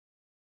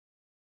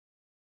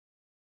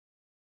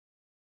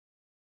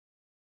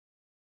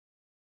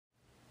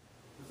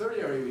third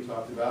area we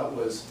talked about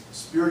was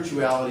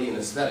spirituality and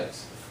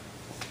aesthetics.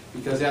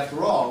 Because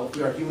after all, if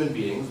we are human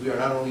beings, we are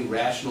not only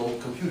rational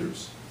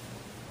computers.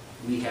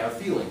 We have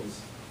feelings,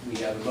 we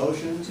have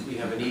emotions, we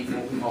have a need for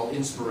what we call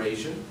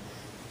inspiration.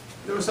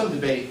 There was some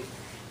debate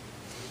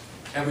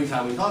every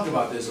time we talk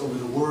about this over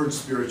the word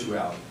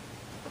spirituality.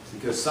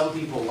 Because some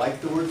people like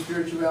the word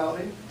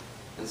spirituality,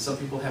 and some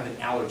people have an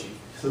allergy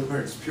to the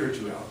word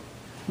spirituality.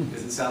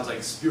 Because it sounds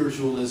like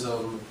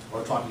spiritualism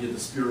or talking to the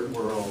spirit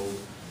world.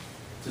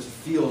 Just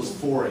feels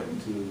foreign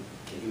to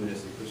a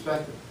humanistic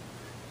perspective.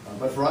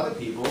 But for other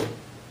people,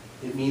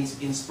 it means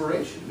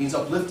inspiration. It means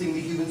uplifting the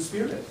human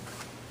spirit.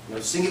 You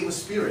know, sing it with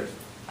spirit.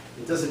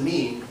 It doesn't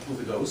mean with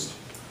a ghost.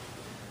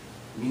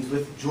 It means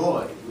with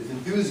joy, with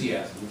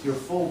enthusiasm, with your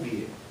full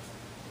being.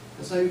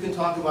 And so you can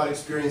talk about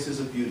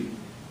experiences of beauty.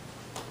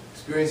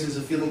 Experiences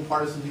of feeling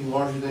part of something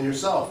larger than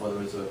yourself,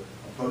 whether it's a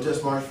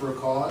protest march for a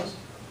cause,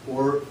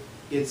 or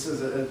it's,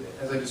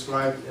 as I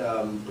described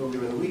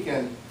earlier in the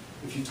weekend,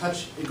 if you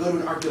go to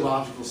an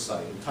archaeological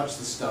site and touch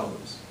the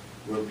stones,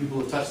 where people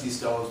have touched these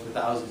stones for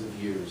thousands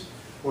of years.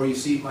 Or you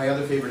see, my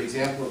other favorite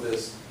example of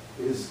this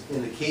is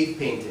in the cave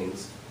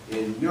paintings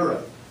in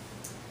Europe.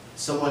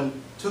 Someone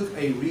took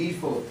a reed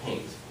full of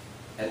paint,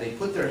 and they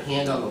put their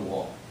hand on the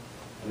wall,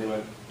 and they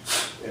went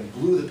and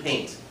blew the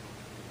paint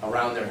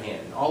around their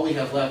hand. And all we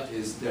have left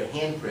is their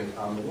handprint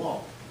on the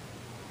wall.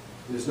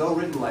 There's no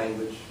written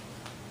language,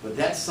 but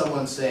that's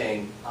someone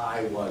saying,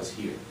 I was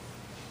here.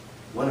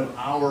 One of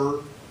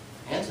our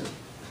ancestors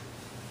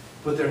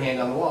put their hand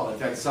on the wall. In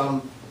fact,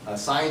 some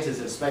scientists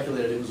have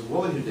speculated it was a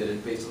woman who did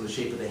it based on the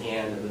shape of the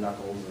hand and the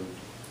knuckles and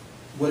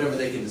whatever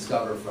they can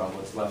discover from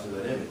what's left of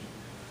that image.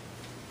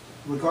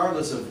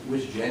 Regardless of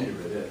which gender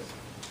it is,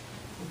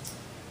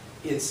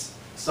 it's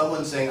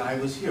someone saying, I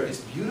was here.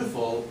 It's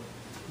beautiful,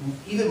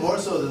 even more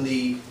so than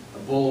the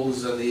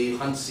bulls and the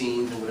hunt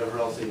scenes and whatever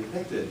else they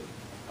depicted,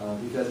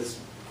 because it's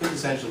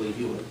quintessentially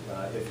human.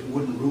 If it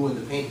wouldn't ruin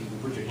the painting, you can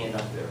put your hand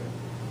up there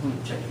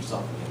and check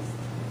yourself against it.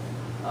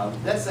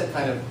 That's that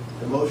kind of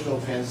emotional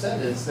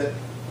transcendence that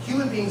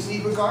human beings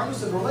need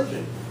regardless of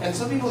religion. And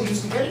some people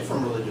used to get it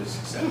from religious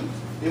settings.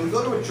 They would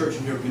go to a church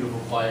and hear a beautiful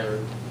choir.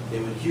 They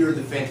would hear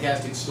the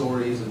fantastic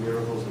stories of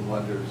miracles and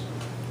wonders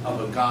of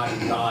a God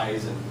who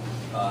dies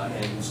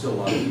and who still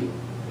loves you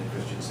in a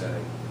Christian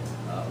setting.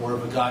 Or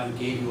of a God who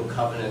gave you a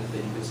covenant that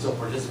you can still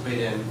participate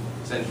in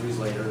centuries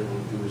later in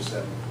a Jewish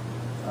setting.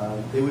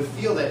 They would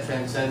feel that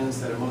transcendence,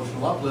 that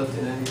emotional uplift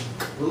in a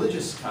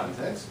religious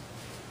context.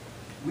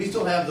 We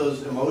still have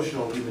those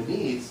emotional human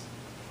needs,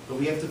 but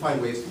we have to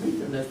find ways to meet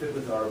them that fit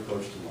with our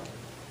approach to life.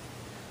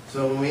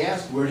 So when we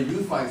ask, where do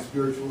you find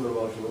spiritual or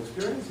emotional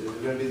experiences,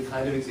 they're going to be the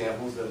kind of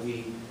examples that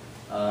we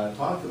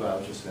talked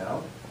about just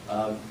now,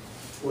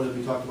 or that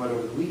we talked about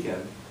over the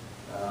weekend.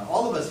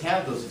 All of us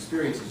have those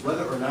experiences,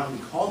 whether or not we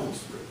call them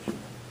spiritual.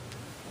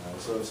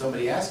 So if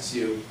somebody asks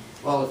you,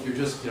 well, if you're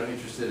just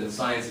interested in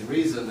science and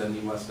reason, then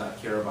you must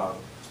not care about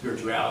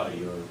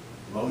spirituality or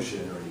emotion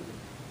or anything.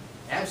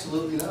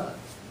 Absolutely not.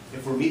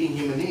 If we're meeting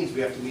human needs,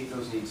 we have to meet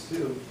those needs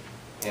too.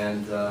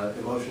 And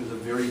emotions are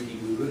very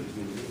deeply rooted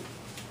human needs.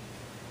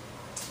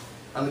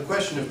 On the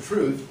question of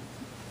truth,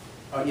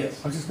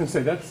 yes? I was just going to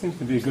say, that seems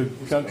to be a good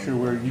juncture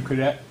where you could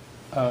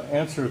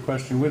answer a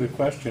question with a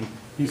question.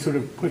 You sort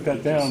of put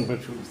that down, but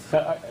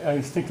I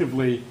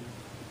instinctively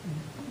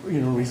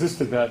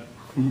resisted that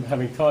from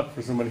having taught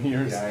for so many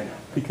years. Yeah, I know.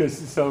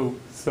 Because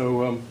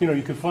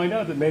you could find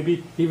out that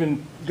maybe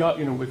even God,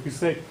 if you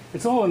say,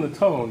 it's all in the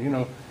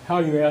tone, how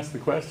you ask the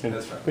question.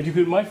 That's right. But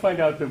you might find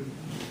out that,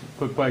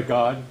 but by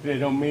God,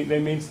 they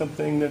mean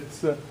something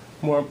that's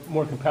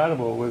more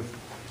compatible with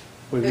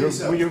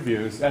your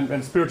views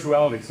and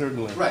spirituality,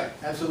 certainly. Right,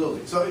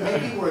 absolutely. So it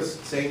may be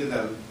worth saying to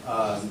them,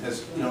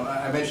 as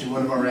I mentioned,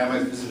 one of our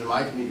rabbis visited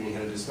my community and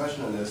had a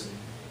discussion on this,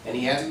 and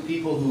he asked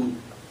people who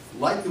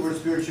liked the word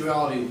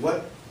spirituality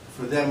what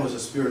for them was a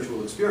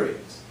spiritual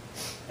experience.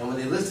 And when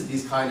they listed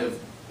these kind of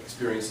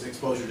experiences,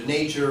 exposure to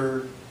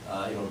nature,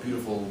 a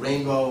beautiful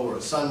rainbow or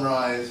a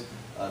sunrise,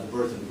 the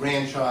birth of a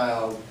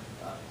grandchild,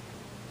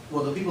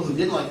 well, the people who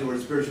didn't like the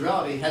word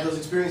spirituality had those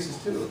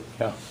experiences too.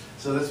 Yeah.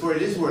 So that's where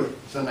it is worth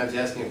sometimes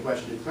asking a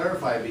question to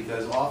clarify,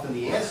 because often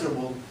the answer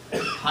will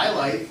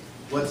highlight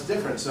what's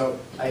different. So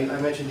I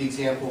mentioned the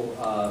example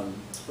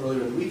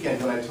earlier in the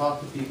weekend when I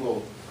talked to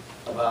people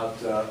about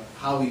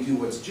how we do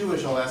what's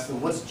Jewish. I'll ask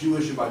them, what's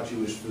Jewish about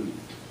Jewish food?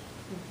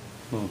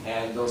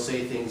 And they'll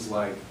say things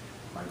like,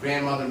 my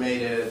grandmother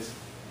made it,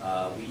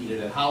 we eat it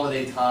at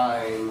holiday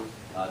time,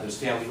 there's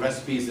family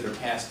recipes that are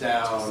passed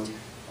down,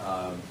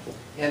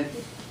 and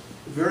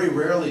very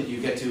rarely do you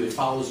get to, it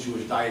follows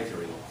Jewish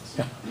dietary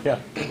laws. Yeah.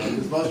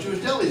 Because most Jewish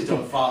delis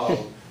don't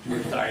follow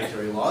Jewish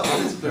dietary laws, but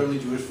it's clearly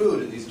Jewish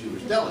food in these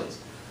Jewish delis.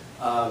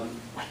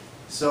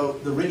 So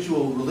the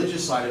ritual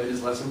religious side of it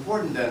is less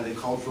important than the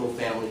cultural,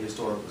 family,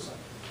 historical side.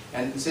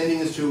 And the same thing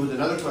is true with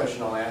another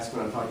question I'll ask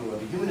when I'm talking about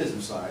the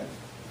humanism side.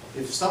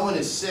 If someone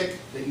is sick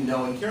that you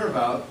know and care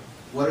about,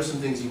 what are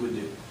some things you would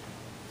do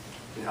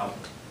to help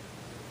them?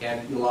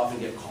 And you'll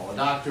often call a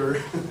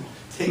doctor,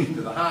 take them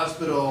to the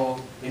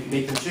hospital, maybe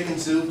make them chicken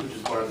soup, which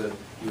is part of the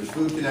Jewish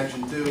food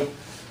connection too.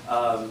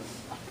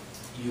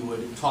 You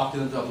would talk to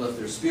them to uplift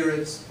their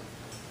spirits.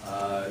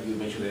 You would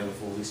make sure they have a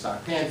fully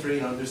stocked pantry.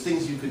 You know, there's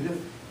things you can do.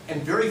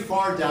 And very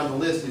far down the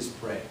list is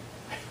pray.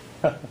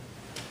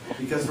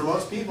 Because for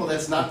most people,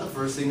 that's not the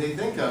first thing they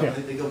think of. Yeah.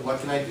 They think of,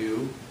 what can I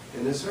do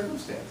in this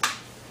circumstance?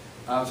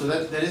 So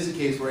that is a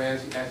case where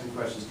asking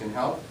questions can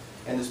help.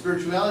 And the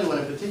spirituality one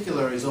in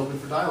particular is open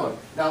for dialogue.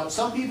 Now,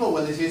 some people,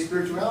 when they say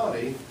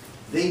spirituality,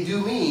 they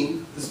do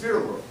mean the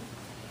spirit world,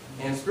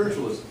 and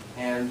spiritualism,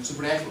 and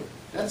supernatural.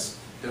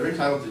 They're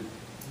entitled to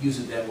use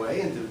it that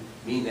way and to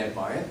mean that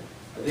by it.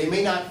 They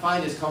may not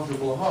find as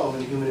comfortable a home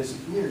in the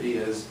humanistic community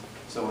as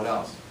someone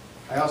else.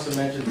 I also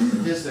mentioned a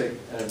statistic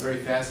in a very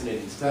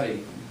fascinating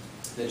study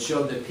that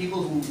showed that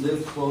people who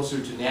live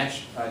closer to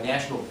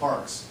national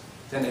parks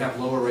tend to have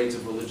lower rates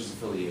of religious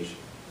affiliation,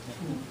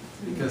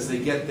 because they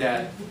get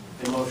that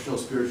emotional,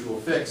 spiritual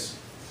fix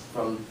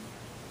from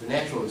the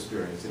natural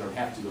experience. They don't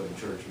have to go to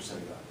church or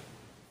synagogue.